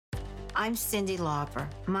I'm Cyndi Lauper.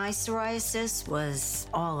 My psoriasis was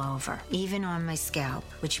all over, even on my scalp,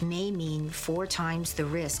 which may mean 4 times the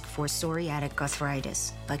risk for psoriatic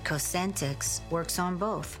arthritis. But Cosentyx works on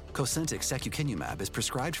both. Cosentyx secukinumab is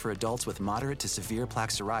prescribed for adults with moderate to severe plaque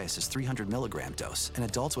psoriasis 300 milligram dose and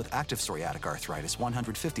adults with active psoriatic arthritis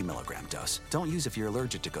 150 milligram dose. Don't use if you're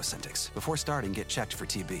allergic to Cosentyx. Before starting, get checked for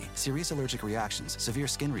TB, serious allergic reactions, severe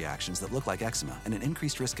skin reactions that look like eczema, and an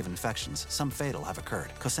increased risk of infections, some fatal, have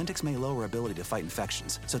occurred. Cosentyx may lower ability to fight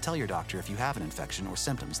infections, so tell your doctor if you have an infection or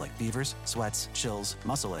symptoms like fevers, sweats, chills,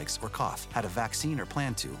 muscle aches, or cough, had a vaccine or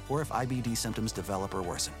plan to, or if IBD symptoms develop or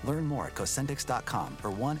worsen. Learn more at Cosentyx.com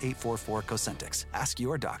or 1-844-COSENTYX. Ask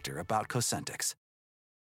your doctor about Cosentyx.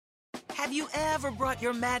 Have you ever brought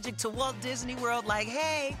your magic to Walt Disney World like,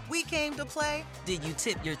 hey, we came to play? Did you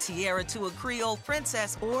tip your tiara to a Creole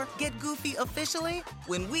princess or get goofy officially?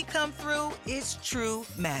 When we come through, it's true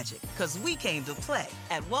magic, because we came to play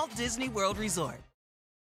at Walt Disney World Resort.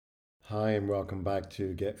 Hi, and welcome back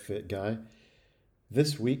to Get Fit Guy.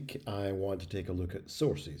 This week, I want to take a look at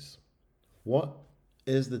sources. What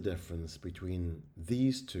is the difference between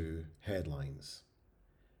these two headlines?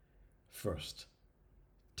 First,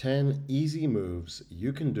 10 easy moves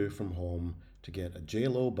you can do from home to get a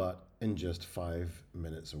J-Lo butt in just 5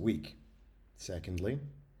 minutes a week. Secondly,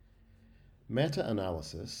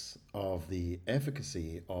 meta-analysis of the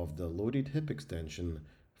efficacy of the loaded hip extension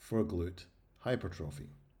for glute hypertrophy.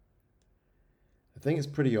 I think it's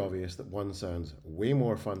pretty obvious that one sounds way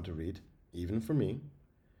more fun to read, even for me,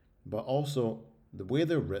 but also the way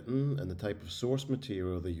they're written and the type of source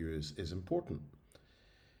material they use is important.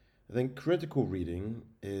 I think critical reading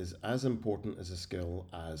is as important as a skill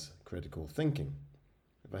as critical thinking.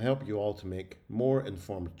 If I help you all to make more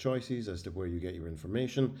informed choices as to where you get your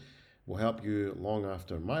information, will help you long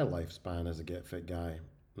after my lifespan as a Get Fit Guy,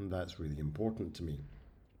 and that's really important to me.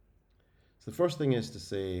 So the first thing is to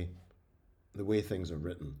say the way things are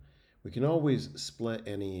written. We can always split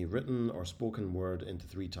any written or spoken word into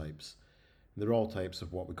 3 types. They're all types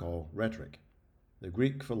of what we call rhetoric. The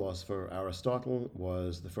Greek philosopher Aristotle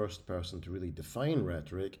was the first person to really define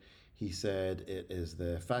rhetoric. He said it is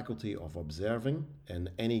the faculty of observing, in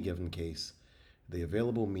any given case, the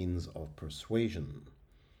available means of persuasion.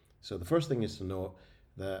 So the first thing is to note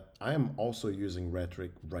that I am also using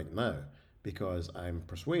rhetoric right now because I'm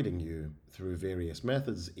persuading you through various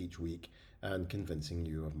methods each week and convincing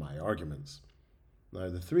you of my arguments. Now,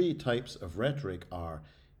 the 3 types of rhetoric are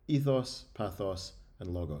ethos, pathos,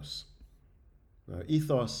 and logos. Now,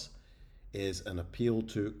 ethos is an appeal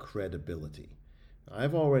to credibility.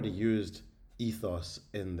 I've already used ethos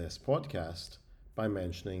in this podcast by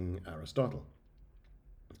mentioning Aristotle.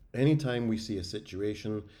 Anytime we see a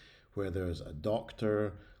situation where there's a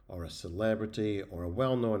doctor or a celebrity or a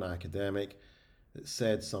well-known academic that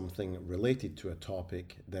said something related to a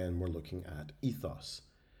topic, then we're looking at ethos.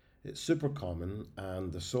 It's super common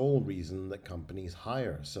and the sole reason that companies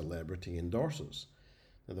hire celebrity endorsers.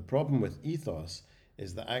 Now, the problem with ethos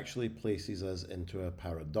is that actually places us into a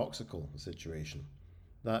paradoxical situation.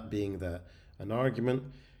 That being that an argument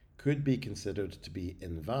could be considered to be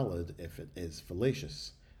invalid if it is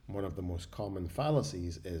fallacious. One of the most common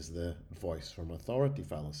fallacies is the voice from authority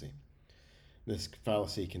fallacy. This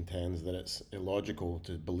fallacy contends that it's illogical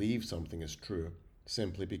to believe something is true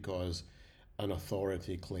simply because an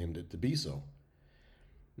authority claimed it to be so.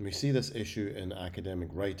 And we see this issue in academic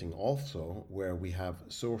writing also, where we have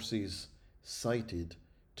sources cited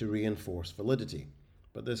to reinforce validity,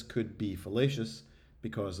 but this could be fallacious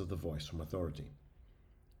because of the voice from authority.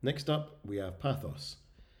 Next up, we have pathos.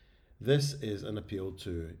 This is an appeal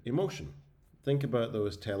to emotion. Think about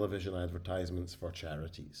those television advertisements for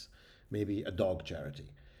charities, maybe a dog charity,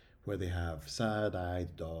 where they have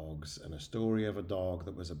sad-eyed dogs and a story of a dog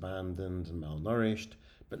that was abandoned and malnourished,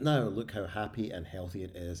 but now look how happy and healthy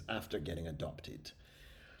it is after getting adopted.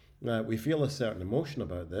 Now, we feel a certain emotion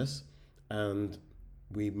about this, and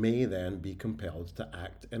we may then be compelled to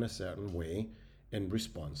act in a certain way in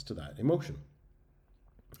response to that emotion.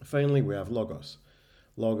 Finally, we have logos.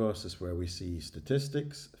 Logos is where we see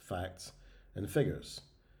statistics, facts, and figures,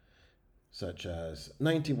 such as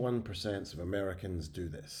 91% of Americans do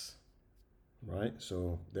this, right?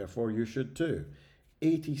 So therefore you should too.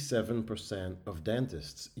 87% of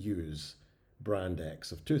dentists use brand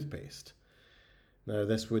X of toothpaste. Now,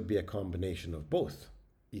 this would be a combination of both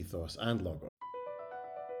ethos and logos.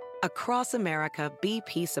 Across America,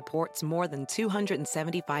 BP supports more than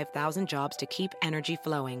 275,000 jobs to keep energy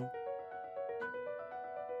flowing.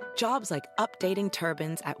 Jobs like updating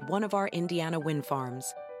turbines at one of our Indiana wind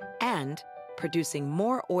farms and producing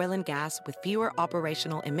more oil and gas with fewer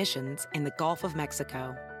operational emissions in the Gulf of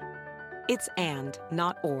Mexico. It's and,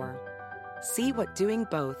 not or. See what doing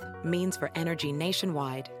both means for energy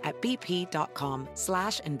nationwide at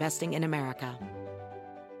bp.com/investing in America.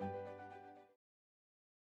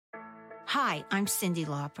 Hi, I'm Cyndi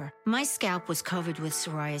Lauper. My scalp was covered with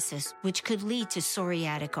psoriasis, which could lead to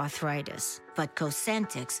psoriatic arthritis, but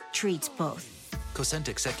Cosentyx treats both.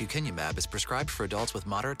 Cosentyx secukinumab is prescribed for adults with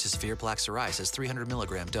moderate to severe plaque psoriasis 300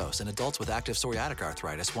 milligram dose and adults with active psoriatic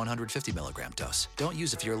arthritis 150 milligram dose. Don't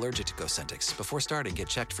use if you're allergic to Cosentyx. Before starting, get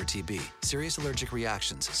checked for TB. Serious allergic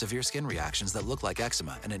reactions, severe skin reactions that look like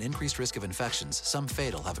eczema, and an increased risk of infections, some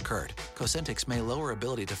fatal, have occurred. Cosentyx may lower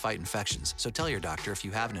ability to fight infections, so tell your doctor if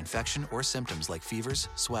you have an infection or symptoms like fevers,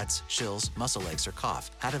 sweats, chills, muscle aches, or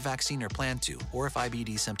cough, had a vaccine or plan to, or if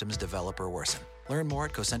IBD symptoms develop or worsen. Learn more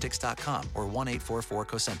at Cosentyx.com or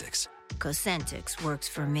 1-844-COSENTYX. Cosentyx works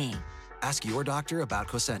for me. Ask your doctor about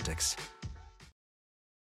Cosentyx.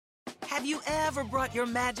 Have you ever brought your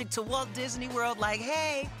magic to Walt Disney World like,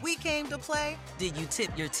 hey, we came to play? Did you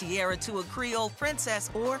tip your tiara to a Creole princess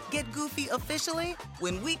or get goofy officially?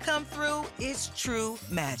 When we come through, it's true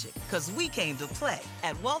magic, because we came to play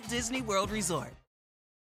at Walt Disney World Resort.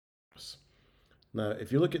 Now,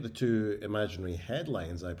 if you look at the two imaginary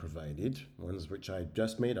headlines I provided, ones which I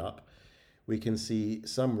just made up, we can see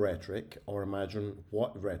some rhetoric, or imagine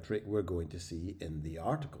what rhetoric we're going to see in the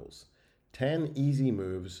articles. 10 easy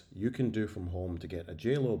moves you can do from home to get a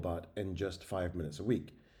JLo butt in just 5 minutes a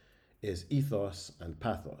week is ethos and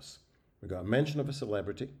pathos. We've got a mention of a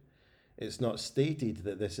celebrity. It's not stated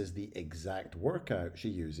that this is the exact workout she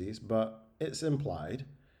uses, but it's implied.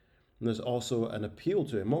 And there's also an appeal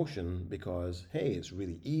to emotion because, hey, it's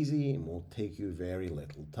really easy and will take you very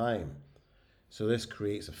little time. So this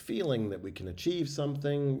creates a feeling that we can achieve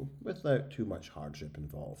something without too much hardship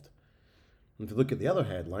involved. And if you look at the other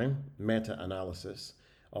headline, meta-analysis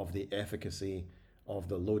of the efficacy of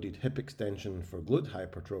the loaded hip extension for glute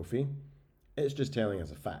hypertrophy, it's just telling us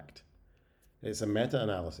a fact. It's a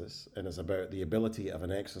meta-analysis and it's about the ability of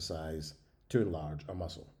an exercise to enlarge a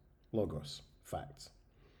muscle. Logos, facts.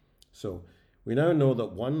 So we now know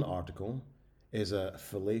that one article is a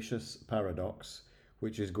fallacious paradox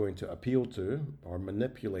which is going to appeal to or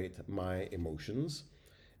manipulate my emotions,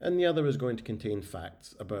 and the other is going to contain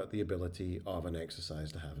facts about the ability of an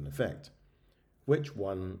exercise to have an effect. Which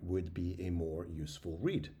one would be a more useful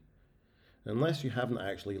read? Unless you haven't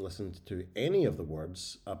actually listened to any of the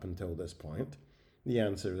words up until this point, the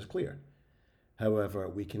answer is clear. However,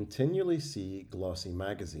 we continually see glossy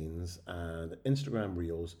magazines and Instagram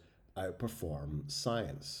reels outperform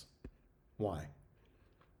science. Why?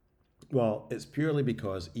 Well, it's purely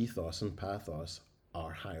because ethos and pathos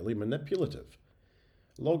are highly manipulative.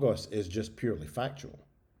 Logos is just purely factual.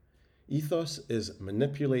 Ethos is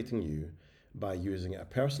manipulating you by using a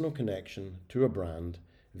personal connection to a brand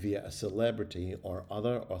via a celebrity or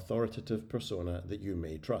other authoritative persona that you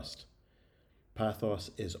may trust. Pathos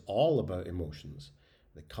is all about emotions.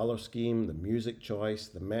 The color scheme, the music choice,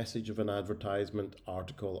 the message of an advertisement,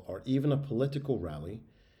 article, or even a political rally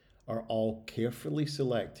are all carefully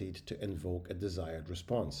selected to invoke a desired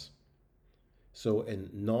response. So in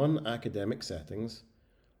non-academic settings,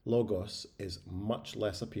 Logos is much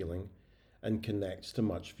less appealing and connects to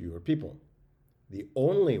much fewer people. The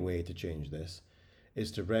only way to change this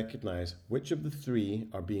is to recognize which of the three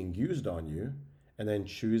are being used on you and then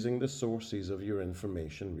choosing the sources of your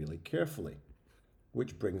information really carefully.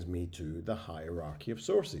 Which brings me to the hierarchy of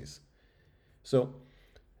sources. So,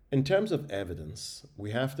 in terms of evidence,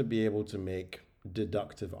 we have to be able to make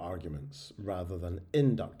deductive arguments rather than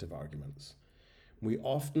inductive arguments. We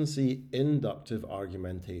often see inductive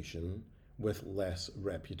argumentation with less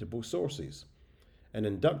reputable sources. An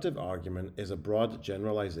inductive argument is a broad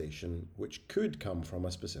generalization which could come from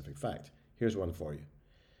a specific fact. Here's one for you.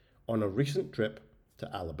 On a recent trip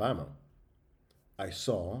to Alabama, I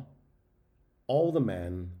saw all the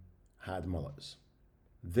men had mullets.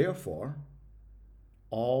 Therefore,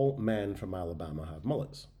 all men from Alabama have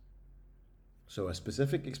mullets. So a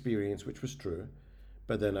specific experience which was true,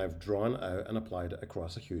 but then I've drawn out and applied it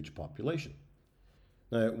across a huge population.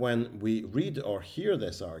 Now, when we read or hear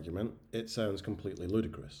this argument, it sounds completely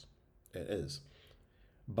ludicrous. It is.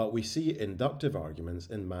 But we see inductive arguments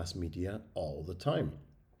in mass media all the time.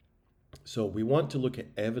 So we want to look at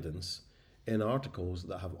evidence in articles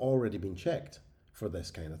that have already been checked for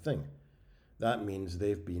this kind of thing. That means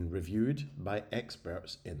they've been reviewed by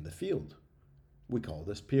experts in the field. We call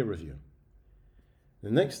this peer review.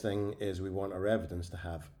 The next thing is we want our evidence to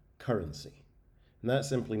have currency. And that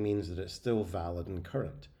simply means that it's still valid and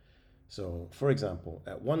current. So, for example,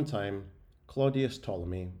 at one time, Claudius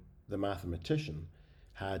Ptolemy, the mathematician,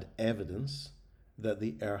 had evidence that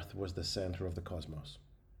the Earth was the center of the cosmos.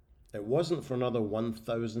 It wasn't for another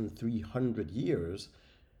 1,300 years,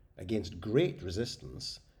 against great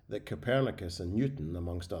resistance, that Copernicus and Newton,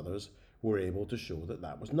 amongst others, were able to show that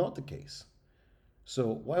that was not the case.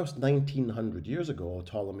 So, whilst 1900 years ago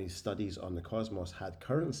Ptolemy's studies on the cosmos had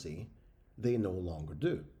currency, they no longer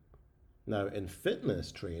do. Now, in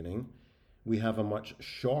fitness training, we have a much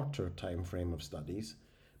shorter time frame of studies,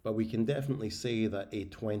 but we can definitely say that a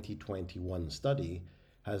 2021 study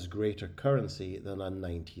has greater currency than a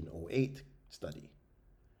 1908 study.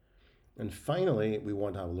 And finally, we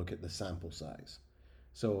want to have a look at the sample size.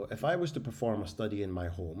 So if I was to perform a study in my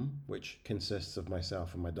home, which consists of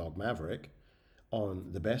myself and my dog Maverick,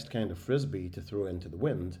 on the best kind of frisbee to throw into the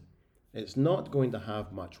wind, it's not going to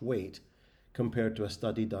have much weight compared to a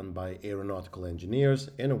study done by aeronautical engineers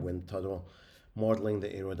in a wind tunnel modeling the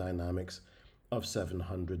aerodynamics of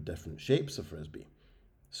 700 different shapes of frisbee.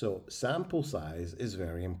 So sample size is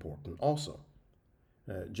very important also.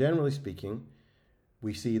 Generally speaking,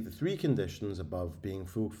 we see the three conditions above being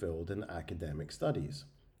fulfilled in academic studies.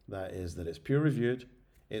 That is that it's peer-reviewed,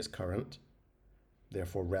 it's current,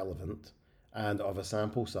 therefore relevant, and of a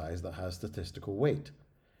sample size that has statistical weight.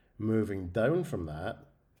 Moving down from that,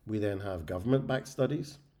 we then have government-backed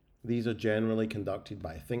studies. These are generally conducted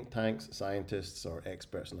by think tanks, scientists, or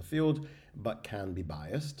experts in the field, but can be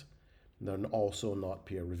biased. They're also not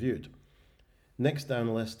peer-reviewed. Next down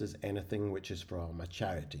the list is anything which is from a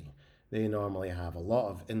charity. They normally have a lot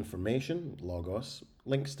of information, logos,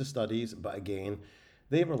 links to studies, but again,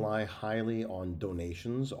 they rely highly on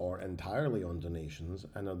donations or entirely on donations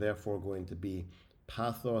and are therefore going to be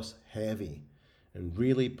pathos heavy and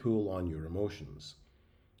really pull on your emotions.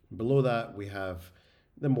 Below that, we have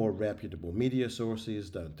the more reputable media sources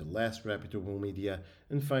down to less reputable media,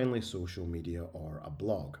 and finally social media or a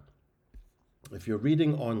blog. If you're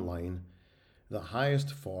reading online, the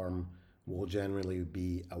highest form will generally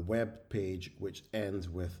be a web page which ends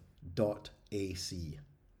with .ac.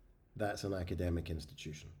 That's an academic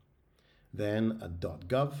institution. Then a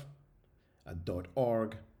 .gov, a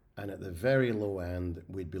 .org, and at the very low end,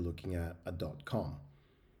 we'd be looking at a .com.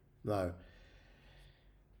 Now,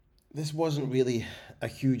 this wasn't really a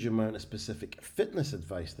huge amount of specific fitness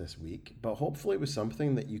advice this week, but hopefully it was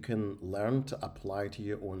something that you can learn to apply to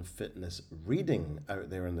your own fitness reading out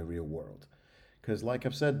there in the real world. Because like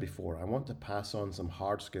I've said before, I want to pass on some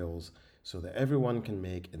hard skills so that everyone can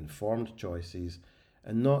make informed choices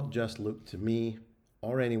and not just look to me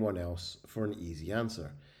or anyone else for an easy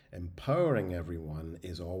answer. Empowering everyone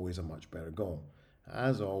is always a much better goal.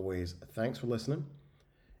 As always, thanks for listening.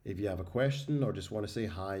 If you have a question or just want to say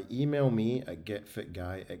hi, email me at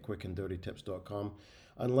getfitguy@quickanddirtytips.com,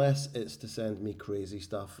 unless it's to send me crazy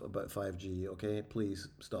stuff about 5G, okay? Please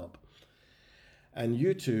stop. And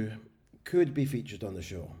you two could be featured on the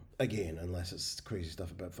show, again, unless it's crazy stuff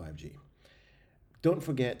about 5G. Don't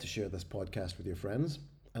forget to share this podcast with your friends,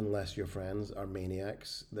 unless your friends are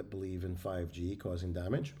maniacs that believe in 5G causing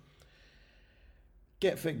damage.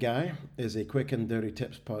 Get Fit Guy is a Quick and Dirty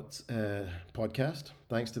Tips podcast,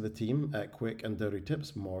 thanks to the team at Quick and Dirty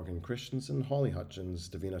Tips, Morgan Christensen, Holly Hutchins,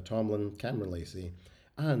 Davina Tomlin, Cameron Lacey,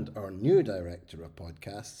 and our new director of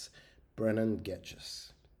podcasts, Brennan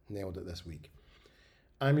Getchus. Nailed it this week.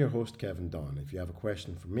 I'm your host, Kevin Don. If you have a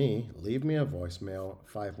question for me, leave me a voicemail,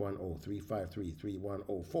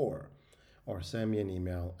 510-353-3104, or send me an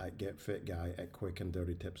email at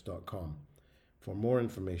getfitguy@quickanddirtytips.com. For more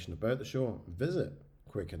information about the show, visit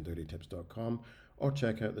quickanddirtytips.com or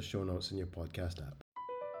check out the show notes in your podcast app.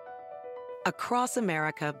 Across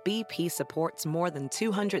America, BP supports more than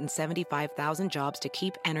 275,000 jobs to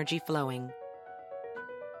keep energy flowing.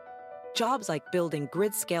 Jobs like building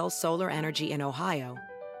grid-scale solar energy in Ohio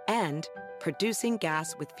and producing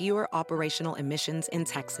gas with fewer operational emissions in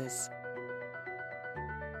Texas.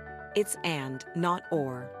 It's and, not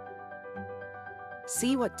or.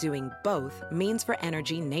 See what doing both means for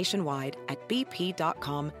energy nationwide at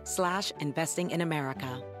bp.com/investing in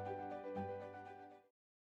America.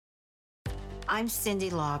 I'm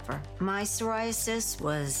Cyndi Lauper. My psoriasis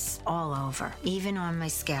was all over, even on my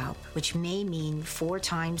scalp, which may mean 4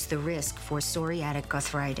 times the risk for psoriatic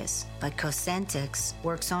arthritis. But Cosentyx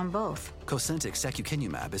works on both. Cosentyx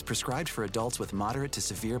secukinumab is prescribed for adults with moderate to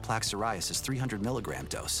severe plaque psoriasis 300 milligram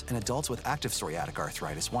dose and adults with active psoriatic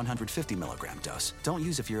arthritis 150 milligram dose. Don't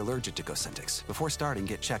use if you're allergic to Cosentyx. Before starting,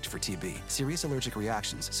 get checked for TB. Serious allergic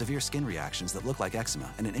reactions, severe skin reactions that look like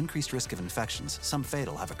eczema, and an increased risk of infections, some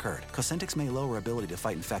fatal, have occurred. Cosentyx may lower ability to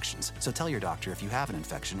fight infections, so tell your doctor if you have an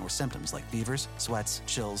infection or symptoms like fevers, sweats,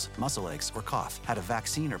 chills, muscle aches, or cough, had a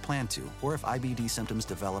vaccine or plan to, or if IBD symptoms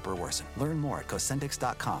develop or worsen. Learn more at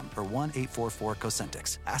Cosentyx.com or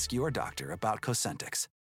 1-844-COSENTIX. Ask your doctor about Cosentix.